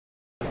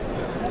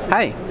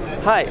Hi.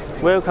 Hi,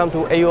 welcome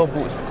to AUO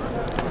booth.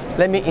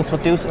 Let me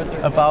introduce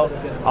about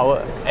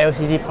our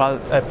LCD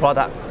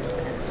product.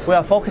 We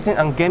are focusing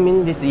on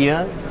gaming this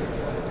year.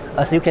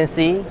 As you can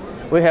see,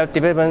 we have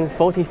developed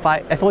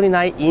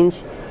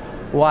 49-inch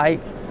wide,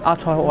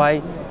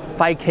 ultra-wide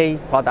 5K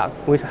product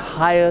with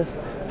highest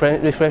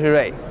refresh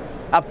rate,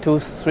 up to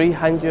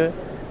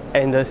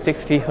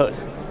 360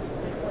 Hz.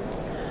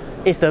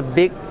 It's the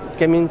big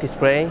gaming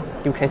display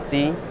you can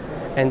see,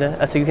 and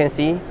as you can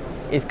see,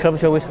 it's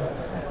curvature with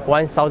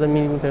 1000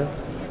 millimeter.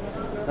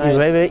 Nice. It's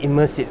very, very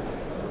immersive,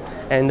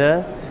 and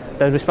the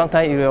response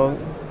time is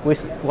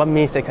with 1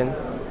 millisecond,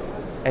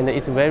 and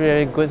it's very,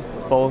 very good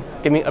for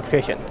gaming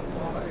application.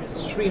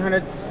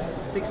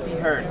 360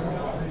 Hz,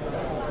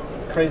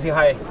 crazy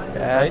high,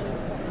 yes. right?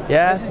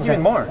 Yes. This is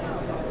even more.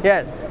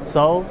 Yeah.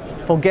 So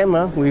for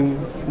gamer, we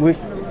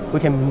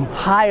can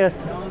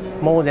highest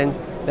more than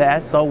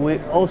that. So we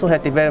also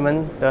have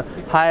development the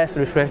highest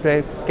refresh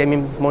rate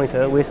gaming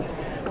monitor with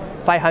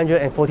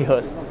 540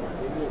 Hz.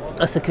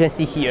 As you can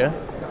see here,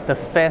 the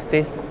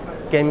fastest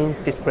gaming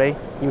display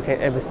you can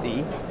ever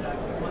see,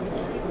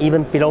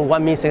 even below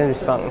 1 millisecond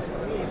response.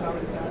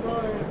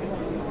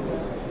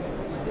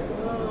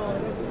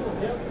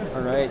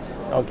 All right.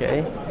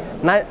 Okay.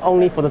 Not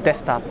only for the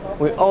desktop,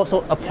 we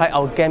also apply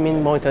our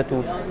gaming monitor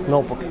to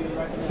notebook.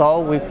 So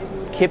we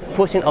keep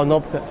pushing our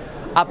notebook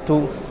up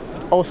to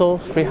also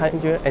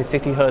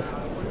 360 Hz.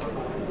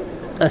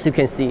 As you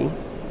can see,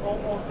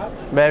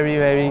 very,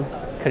 very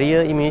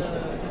clear image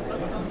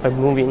by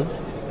moving.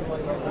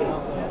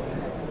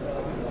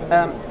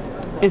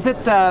 Is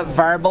it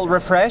variable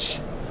refresh?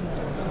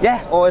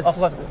 Yes, or of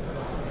course.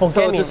 For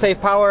so gaming, to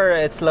save power,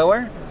 it's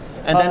lower,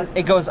 and then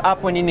it goes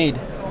up when you need.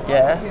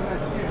 Yes.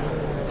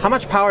 How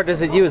much power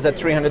does it use at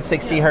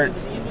 360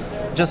 Hz?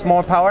 Just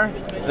more power,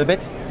 a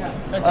bit?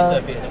 Just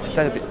a bit. Just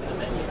a bit.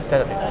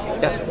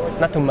 Yeah.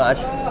 Not too much.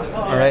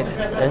 All right.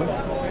 And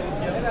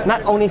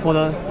not only for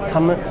the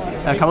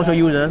commercial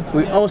user,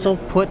 we also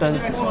put the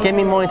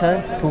gaming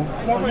monitor to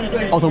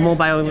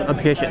automobile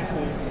application.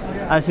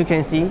 As you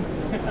can see,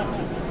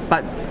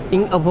 but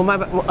in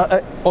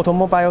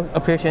automobile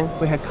application,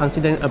 we have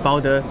considered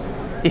about the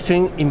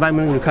extreme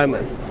environment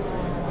requirement.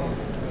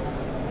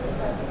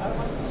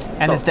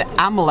 And so, it's the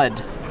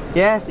AMOLED.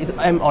 Yes, it's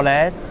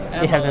AMOLED.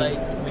 AMOLED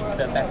with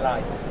the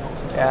backlight.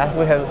 Yeah,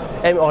 we have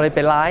AMOLED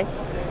backlight.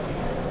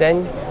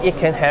 Then it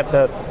can have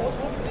the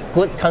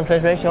good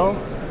contrast ratio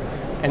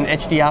and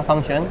HDR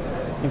function.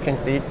 You can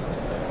see it,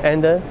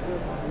 and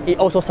it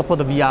also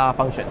supports the VR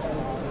functions.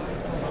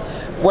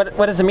 What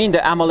does it mean, the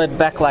AMOLED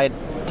backlight?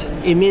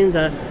 It means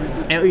the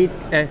LED.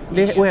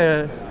 We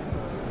have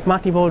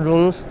multiple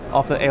rooms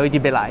of the LED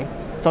backlight,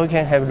 so we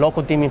can have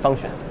local dimming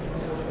function.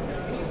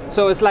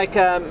 So it's like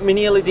a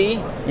mini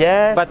LED,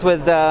 yes, but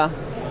with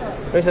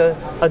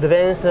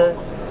advanced,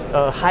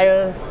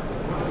 higher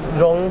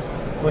rooms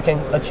we can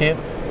achieve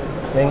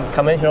than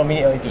conventional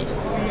mini LEDs.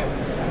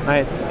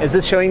 Nice. Is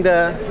this showing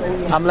the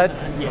AMOLED?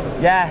 Yes.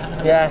 Yes.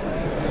 Yes.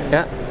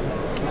 Yeah.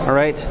 All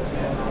right.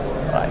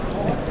 All right.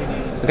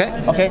 Okay.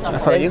 Okay. I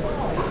follow you.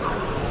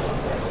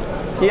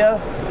 Here,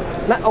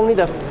 not only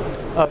the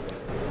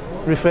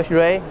refresh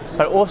rate,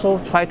 but also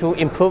try to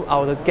improve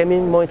our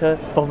gaming monitor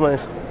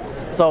performance.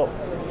 So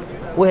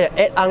we have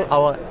add on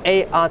our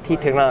ART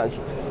technology,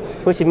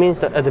 which means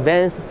the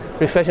advanced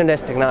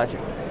reflectionless technology.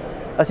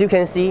 As you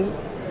can see,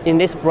 in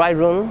this bright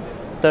room,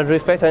 the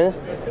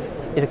reflectance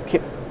is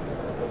kept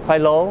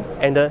quite low,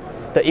 and the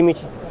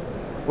image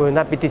will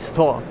not be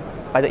distorted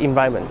by the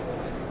environment,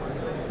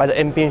 by the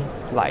ambient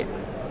light.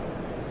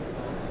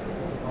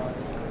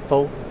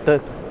 So the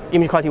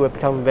image quality will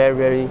become very,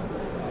 very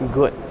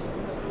good.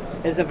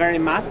 Is it very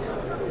matte?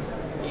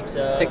 It's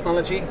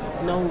technology?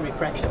 No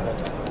refraction.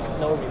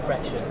 No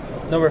refraction.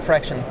 No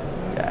refraction.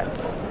 Yeah.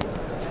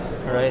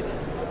 All right.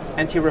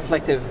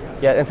 Anti-reflective.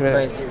 Yeah,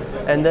 anti-reflective.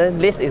 Nice. And then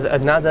this is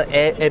another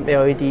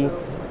AMOLED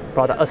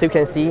product. As you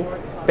can see,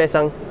 based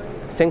on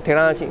same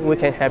technology, we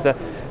can have the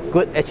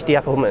good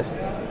HDR performance.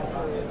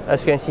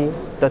 As you can see,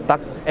 the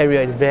dark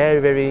area is very,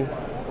 very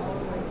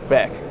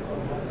black.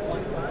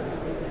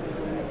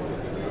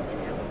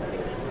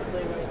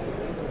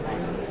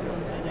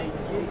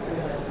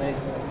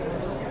 Nice.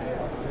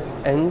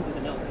 And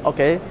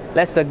okay,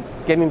 that's the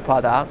gaming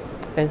product.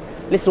 And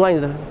this one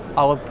is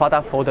our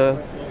product for the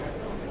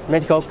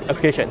medical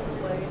application.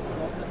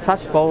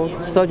 Such for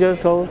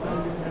surgical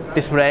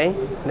display,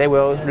 they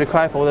will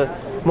require for the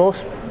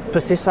most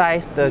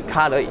precise the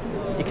color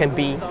it can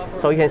be.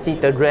 So you can see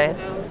the red,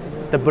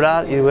 the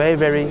blood is very,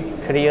 very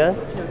clear,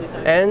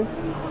 and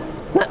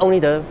not only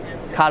the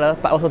color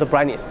but also the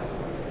brightness.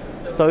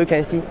 So you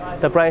can see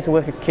the brightness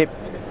will keep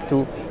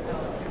to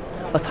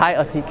as high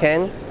as it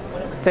can,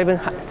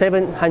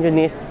 700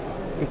 nits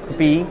it could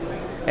be,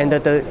 and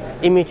the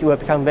image will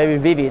become very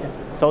vivid.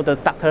 So the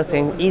doctor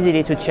can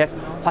easily to check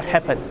what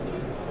happened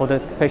for the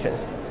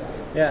patients.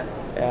 Yeah.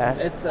 Yes.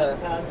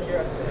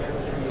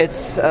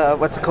 It's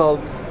what's it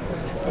called?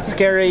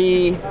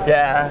 Scary.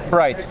 Yeah.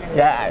 Bright.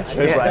 Yeah, it's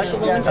very bright.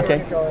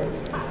 Okay.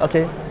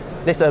 Okay.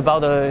 This is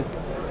about the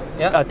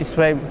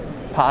display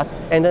parts.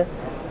 And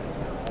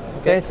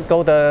let's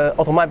go the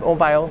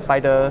automobile by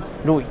the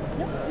Louis.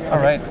 All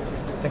right.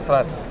 Thanks a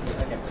lot.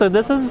 So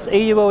this is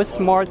AUO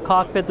Smart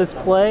Cockpit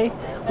Display.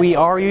 We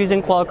are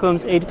using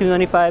Qualcomm's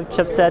 8295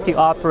 chipset to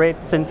operate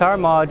this entire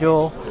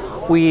module.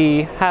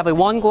 We have a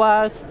one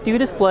glass, two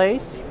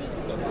displays.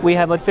 We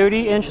have a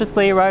 30-inch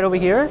display right over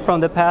here from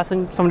the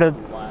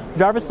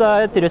driver's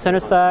side to the center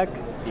stack,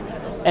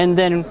 and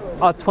then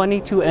a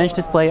 22-inch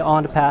display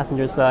on the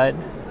passenger side.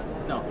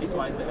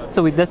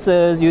 So this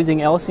is using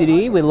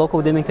LCD with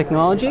local dimming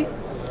technology.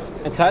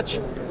 And touch?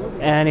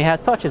 And it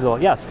has touch as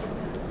well, yes.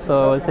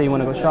 So let's say you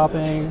want to go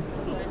shopping.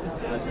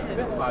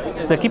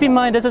 So keep in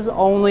mind this is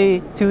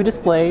only two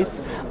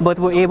displays, but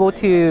we're able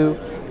to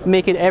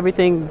make it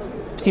everything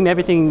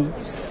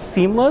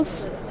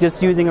seamless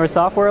just using our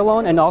software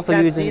alone, and also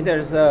using. See,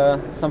 there's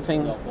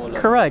something.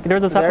 Correct.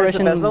 There's a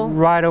separation bezel?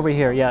 right over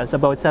here. Yes,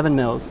 about 7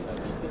 mils.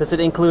 Does it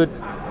include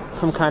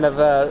some kind of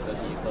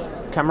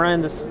camera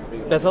in this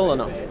bezel or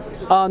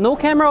no? No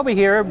camera over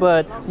here,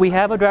 but we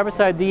have a driver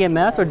side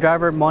DMS or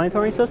driver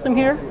monitoring system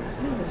here.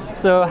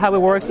 So how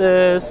it works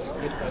is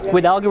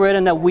with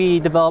algorithm that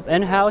we develop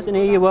in-house in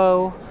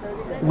AUO,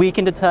 we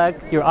can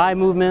detect your eye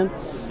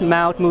movements,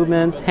 mouth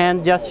movements,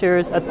 hand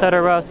gestures,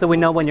 etc. So we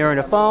know when you're on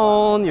the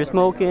phone, you're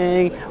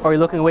smoking, or you're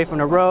looking away from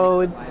the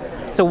road.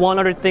 So one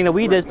other thing that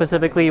we did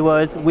specifically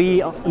was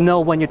we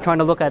know when you're trying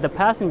to look at the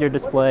passenger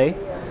display,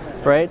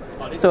 right?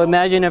 So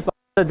imagine if I'm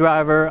the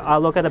driver, I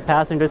look at the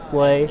passenger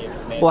display.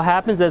 What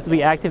happens is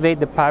we activate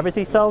the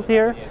privacy cells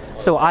here,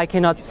 so I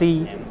cannot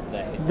see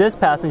this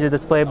passenger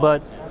display,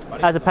 but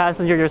as a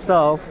passenger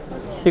yourself,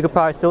 you could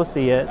probably still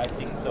see it.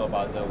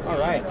 All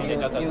right.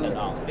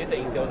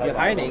 You're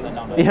hiding.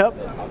 Yep.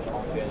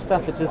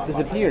 Stuff, it just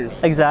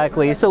disappears.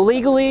 Exactly. So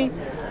legally,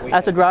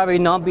 as a driver,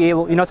 you're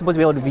not supposed to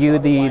be able to view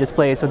the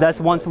display. So that's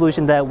one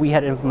solution that we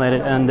had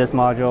implemented in this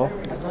module.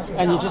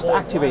 And you just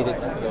activate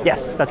it.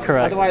 Yes, that's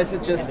correct. Otherwise,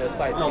 it's just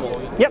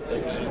normal. Yep.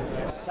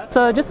 That's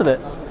the gist of it.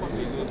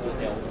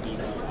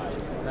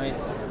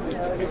 Nice.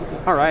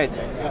 All right.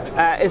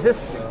 Is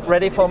this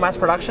ready for mass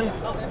production?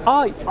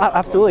 Oh,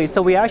 absolutely.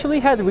 So we actually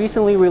had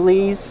recently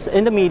released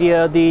in the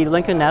media the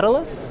Lincoln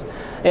Nautilus.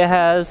 It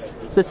has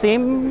the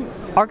same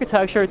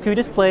architecture, two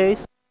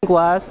displays,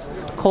 glass,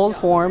 cold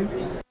form.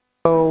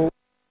 So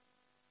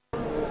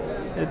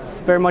it's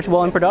very much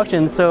well in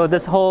production. So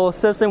this whole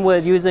system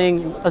with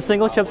using a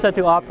single chipset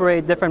to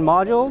operate different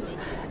modules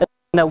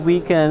that we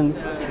can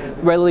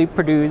readily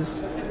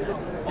produce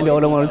in the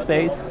automotive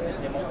space.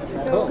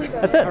 Cool.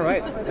 That's it. All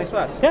right. Thanks a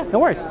lot. Yeah, no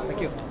worries.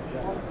 Thank you.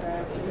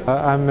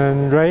 I'm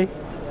Ray.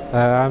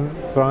 I'm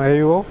from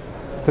AUO.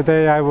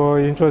 Today I will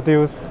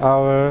introduce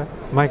our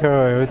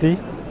micro LED,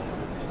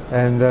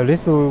 and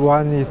this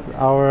one is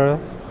our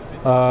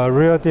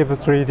real deep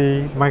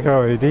 3D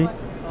micro LED.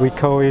 We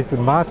call it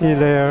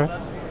multi-layer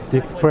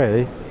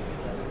display.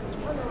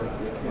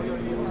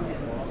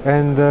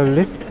 And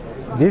this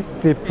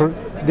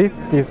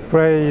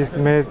display is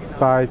made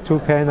by two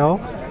panels.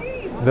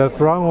 The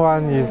front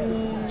one is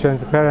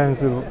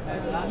transparent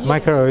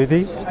micro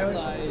LED.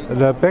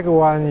 The back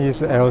one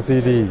is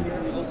LCD.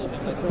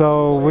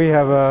 So we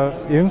have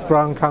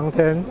in-front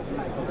content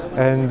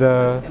and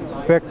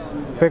back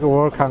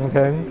wall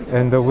content,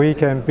 and we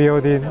can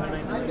build in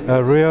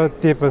a real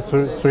deep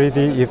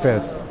 3D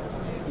effect.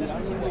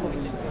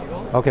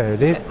 Okay.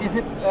 Is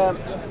it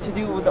to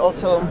do with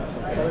also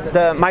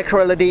the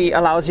micro LED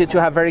allows you to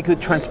have very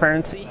good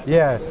transparency?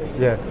 Yes,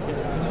 yes.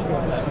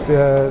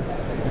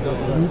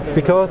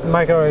 Because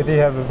micro LED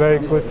have a very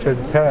good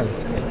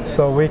transparency,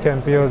 so we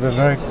can build a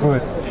very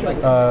good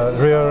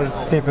real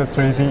deep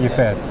 3D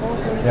effect.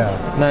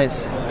 Yeah.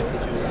 Nice.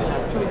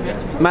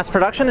 Mass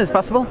production is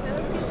possible?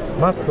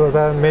 Mass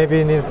production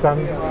maybe need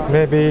some,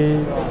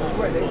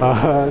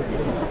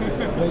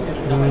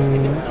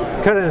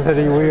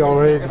 currently we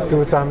already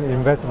do some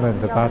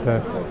investment, but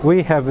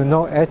we have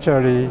not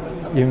actually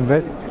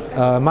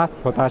mass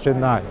production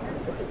line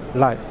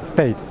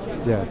date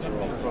yet.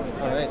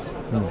 All right.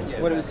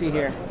 What do we see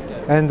here?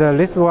 And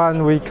this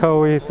one we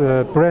call it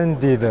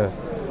branded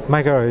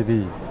micro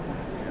LED.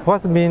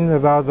 What means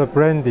about the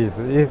branded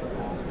is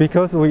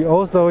because we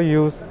also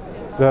use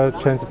the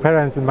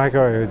transparent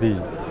micro LED,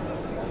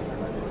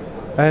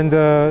 and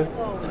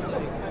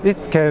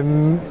it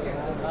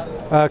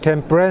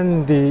can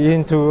blend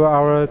into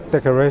our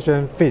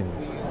decoration film,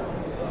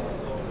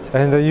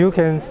 and you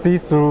can see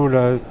through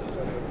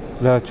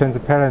the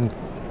transparent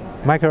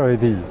micro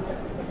LED.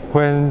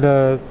 When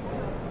the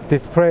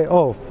display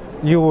off,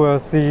 you will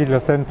see the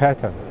same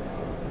pattern,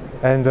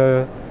 and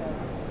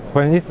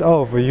when it's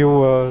off, you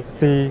will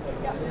see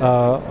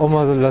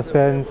almost the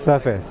same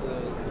surface.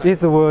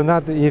 It will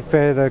not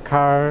affect the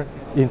car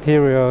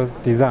interior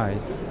design.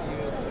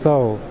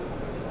 So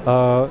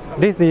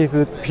this is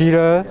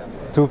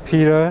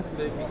pillar-to-pillar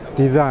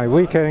design.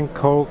 We can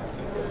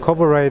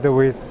cooperate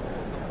with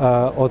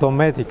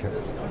automatic.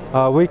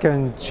 We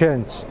can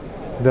change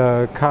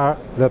the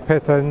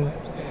pattern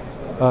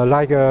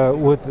like a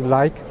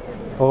wood-like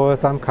or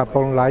some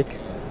carbon-like.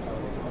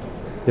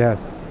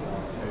 Yes.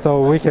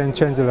 So we can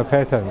change the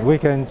pattern. We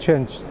can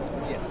change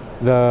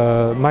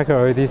the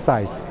micro LED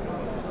size.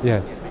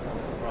 Yes.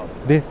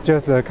 This is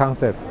just a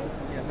concept.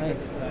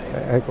 Nice.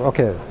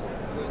 Okay.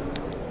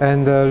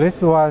 And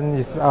this one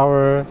is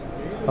our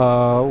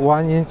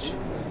 1-inch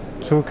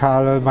true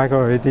color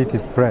micro LED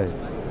display.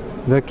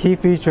 The key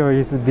feature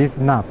is this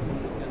knob.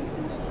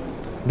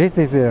 This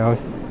is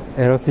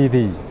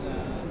LCD.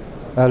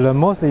 The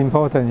most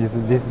important is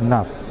this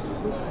knob.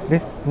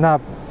 This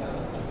knob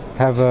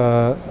have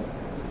a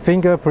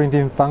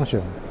fingerprinting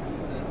function.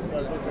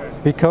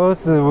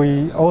 Because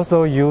we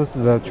also use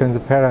the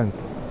transparent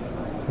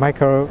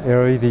micro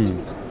LED,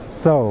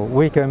 so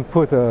we can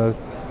put a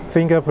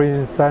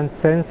fingerprint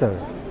sensor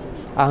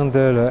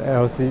under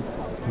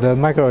the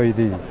micro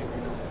LED.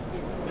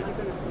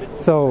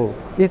 So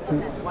it's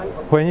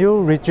when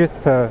you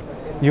register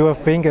your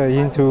finger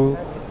into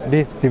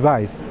this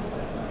device,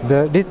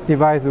 this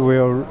device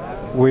will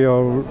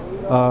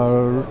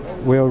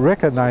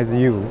recognize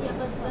you,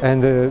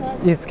 and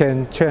it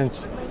can change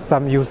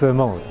some user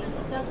mode.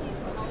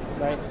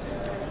 Nice.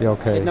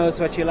 Okay. It knows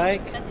what you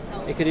like.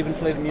 It could even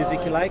play the music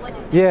you like.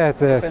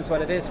 Yes, yes. Depends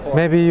what it is for.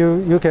 Maybe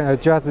you can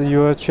adjust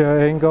your chair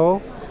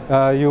angle,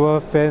 your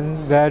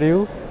fan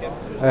value,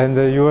 and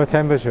your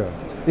temperature.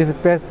 It's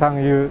based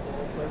on you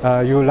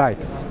like.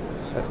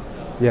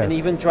 Yes. And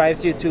even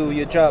drives you to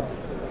your job.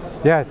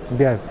 Yes,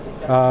 yes.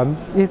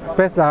 It's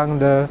based on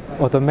the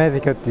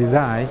automatic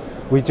design.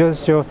 We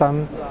just show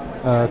some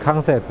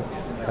concept.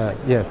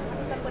 Yes.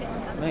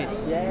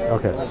 Nice.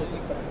 Okay.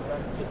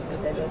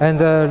 And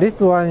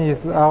this one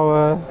is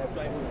our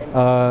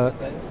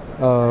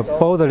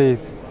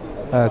borderless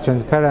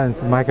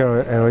transparent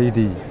micro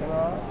LED.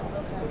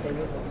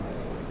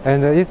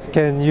 And it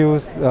can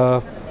use,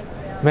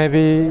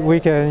 maybe we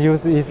can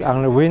use it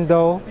on the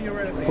window.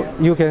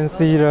 You can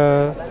see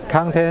the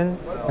content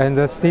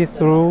and see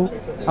through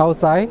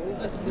outside.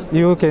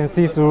 You can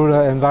see through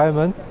the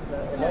environment.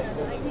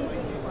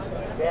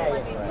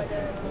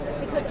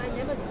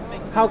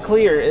 How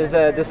clear is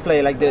a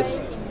display like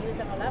this?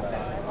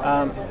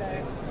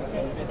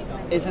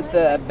 Is it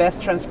the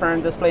best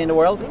transparent display in the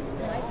world?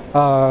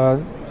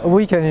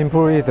 We can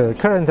improve it.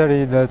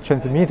 Currently, the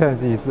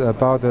transmittance is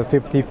about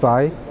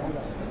 55.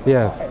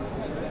 Yes.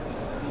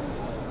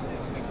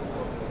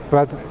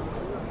 But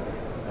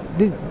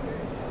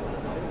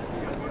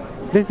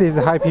this is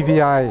high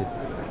PPI,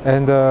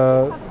 and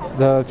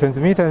the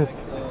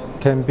transmittance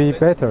can be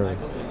better.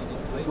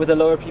 With a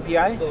lower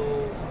PPI?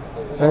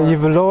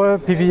 If lower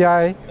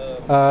PPI,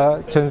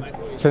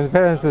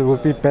 transparency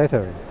would be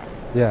better.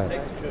 Yeah.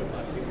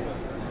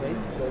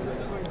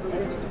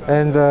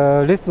 And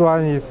this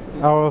one is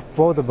our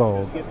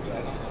foldable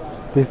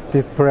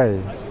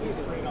display.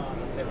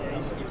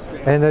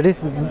 And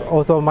this is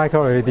also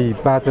micro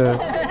LED, but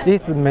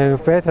it's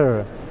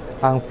manufactured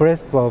on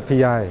flexible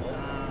PI.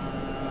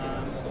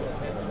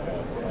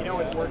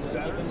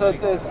 So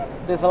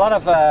there's a lot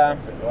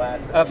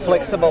of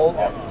flexible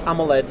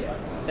AMOLED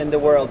in the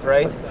world,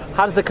 right?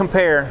 How does it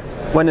compare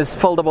when it's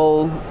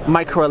foldable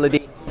micro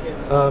LED?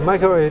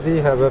 Micro LED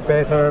have a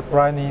better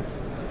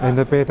brightness and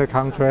a better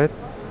contrast.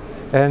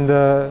 And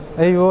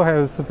AUO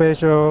has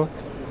special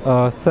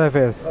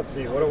surface.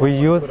 We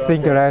use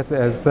thin glass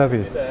as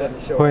surface.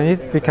 When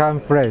it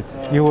becomes flat,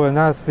 you will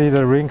not see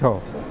the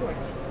wrinkle.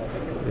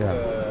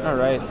 Yeah. All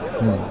right.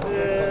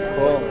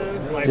 Cool.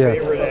 My Yes.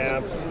 favorite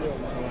apps.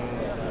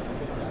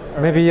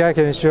 Maybe I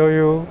can show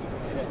you.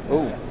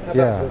 Ooh.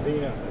 Yeah.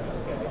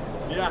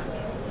 Yeah.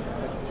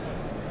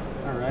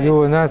 All right. You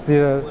will not see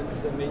the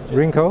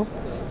wrinkle,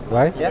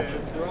 right? Yeah.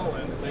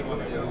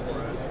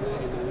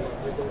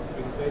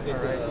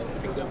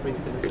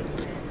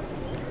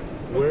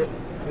 Where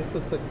this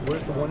looks like,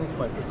 where's the 1-inch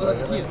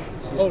microscope? Here.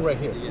 Oh, right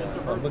here.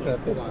 I'm looking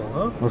at this one,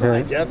 huh?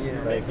 Okay. Jeff.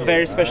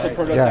 Very special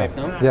prototype,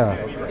 Yeah. no? Yeah.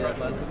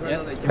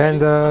 Yeah.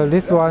 And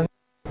this one.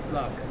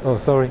 Oh,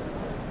 sorry.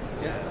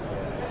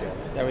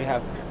 There we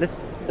have.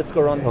 Let's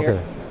go around here. Okay.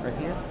 Right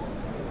here.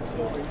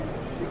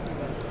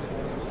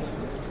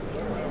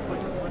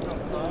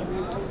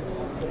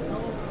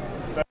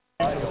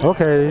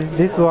 Okay,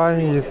 this one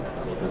is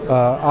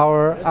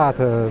our art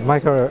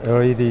micro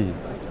LED.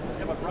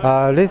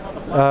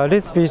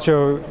 This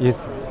feature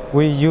is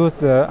we use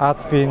the art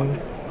film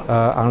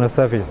on the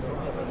surface.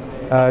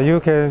 You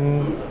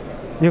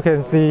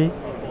can see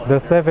the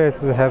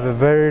surface have a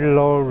very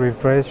low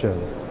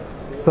reflection,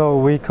 so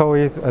we call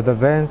it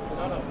advanced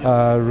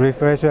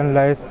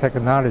reflection-less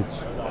technology.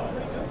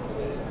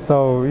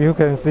 So you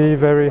can see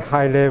very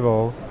high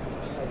level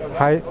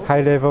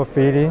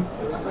feeling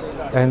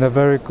and a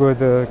very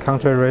good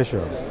contrast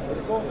ratio.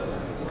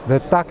 The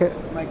dark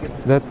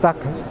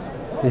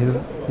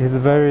is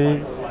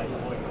very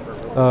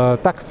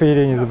dark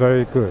feeling is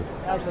very good.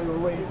 Actually, we're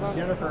waiting for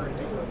Jennifer.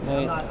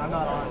 Nice. I'm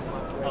not on.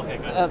 Okay,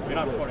 good. You're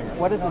not recording.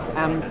 What is this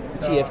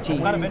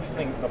MTFT? Kind of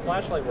interesting. The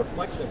flashlight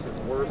reflections is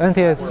worse.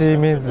 NTSC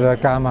means the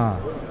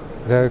gamma.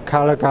 The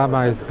color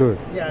gamma is good.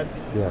 Yeah,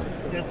 Yeah.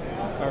 it's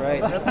All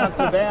right. that's not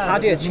so bad. How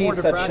do you There's more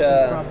achieve such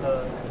diffraction from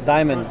the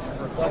diamonds?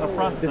 On the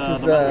front, This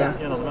is the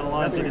metal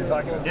lines. That's what you're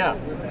talking about. Yeah.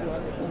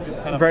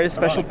 very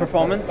special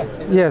performance?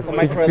 Yes, The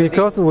micro LED?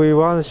 because we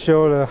want to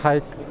show the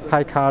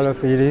high color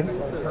feeling,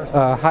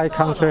 high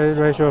contrast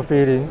ratio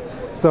feeling.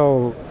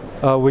 So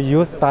we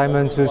use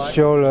diamond to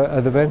show the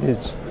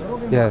advantage.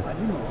 Yes.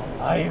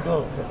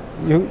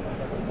 You.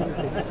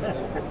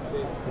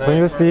 When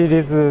you see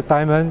this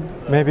diamond,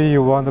 maybe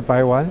you want to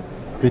buy one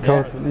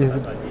because it's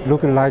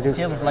look like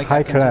Feels like high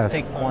I can class. just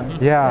take one.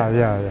 Yeah.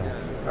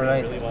 All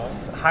right,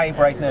 it's high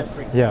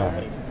brightness.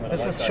 Yeah.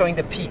 This is showing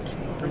the peak.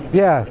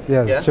 Yeah.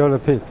 Yeah? Show the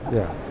peak.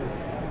 Yeah.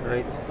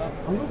 Right.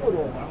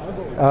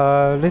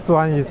 This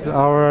one is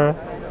our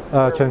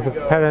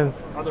transparent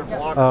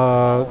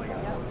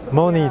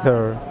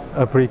monitor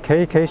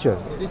application.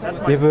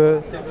 If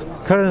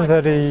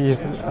currently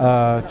is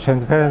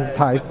transparent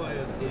type,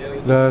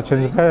 the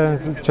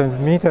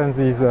transmittance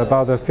is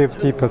about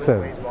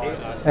 50%.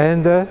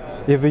 And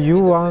if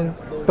you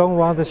don't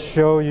want to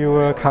show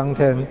your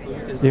content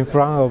in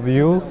front of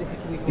you,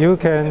 you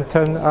can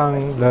turn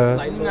on the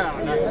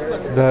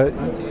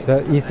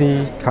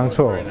easy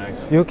control.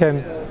 You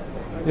can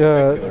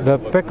the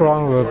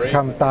background will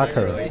become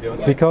darker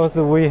because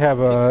we have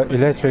an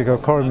electrical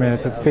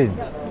correlated fin.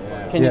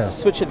 Can you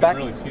switch it back?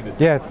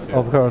 Yes,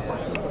 of course.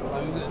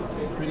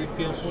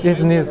 It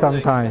needs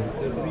some time.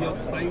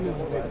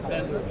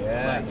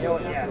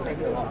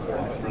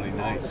 That's really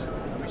nice.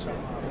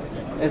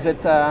 Is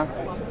it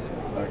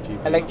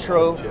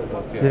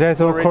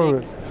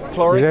Electrochloric.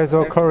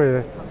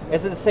 Electrochloric?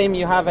 Is it the same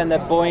you have in the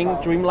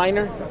Boeing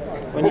Dreamliner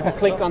when you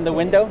click on the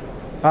window?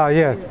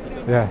 Yes.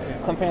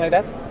 Something like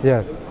that?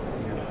 Yes.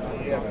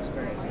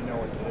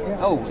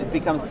 Oh, it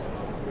becomes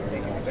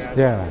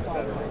Yeah.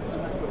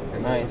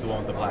 nice. This is the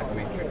one with the black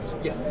matrix.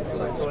 Yes.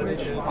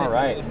 All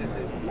right.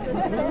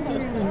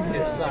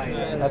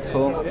 That's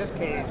cool.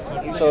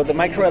 So the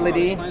micro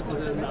LED,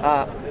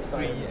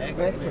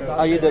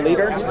 are you the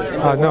leader?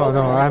 No,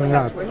 I'm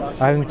not.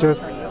 I'm just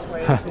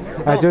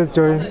I just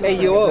joined.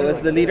 AUO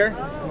is the leader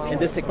in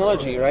this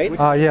technology, right?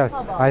 Yes,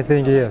 I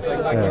think yes.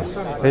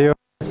 AUO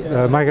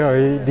is micro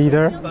LED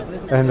leader,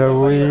 and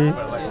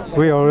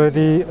we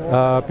already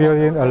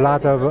building a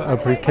lot of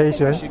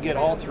applications.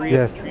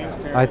 Yes,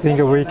 I think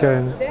we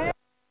can.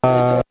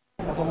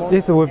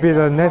 This will be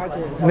the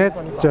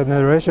next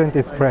generation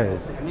display.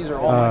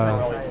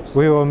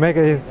 We will make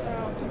it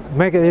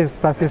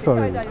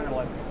successfully.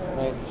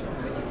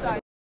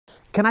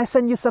 Can I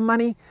send you some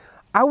money?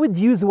 I would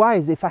use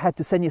Wise if I had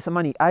to send you some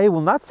money. I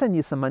will not send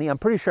you some money. I'm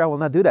pretty sure I will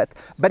not do that.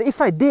 But if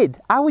I did,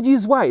 I would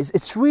use Wise.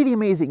 It's really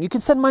amazing. You can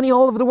send money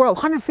all over the world,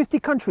 150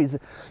 countries.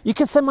 You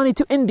can send money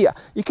to India.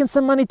 You can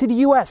send money to the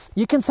US.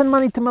 You can send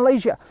money to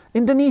Malaysia,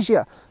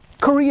 Indonesia,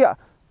 Korea,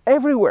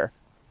 everywhere.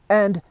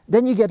 And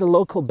then you get a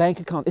local bank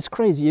account. It's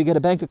crazy. You get a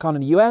bank account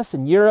in the US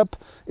and Europe.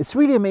 It's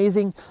really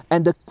amazing.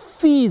 And the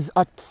fees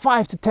are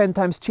 5 to 10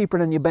 times cheaper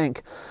than your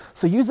bank.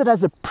 So use it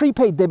as a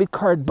prepaid debit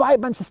card. Buy a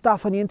bunch of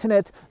stuff on the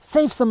internet.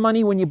 Save some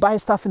money when you buy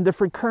stuff in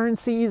different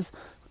currencies.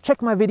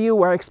 Check my video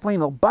where I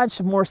explain a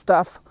bunch of more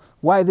stuff,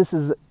 why this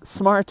is a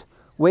smart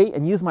way,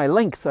 and use my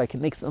link so I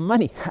can make some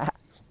money.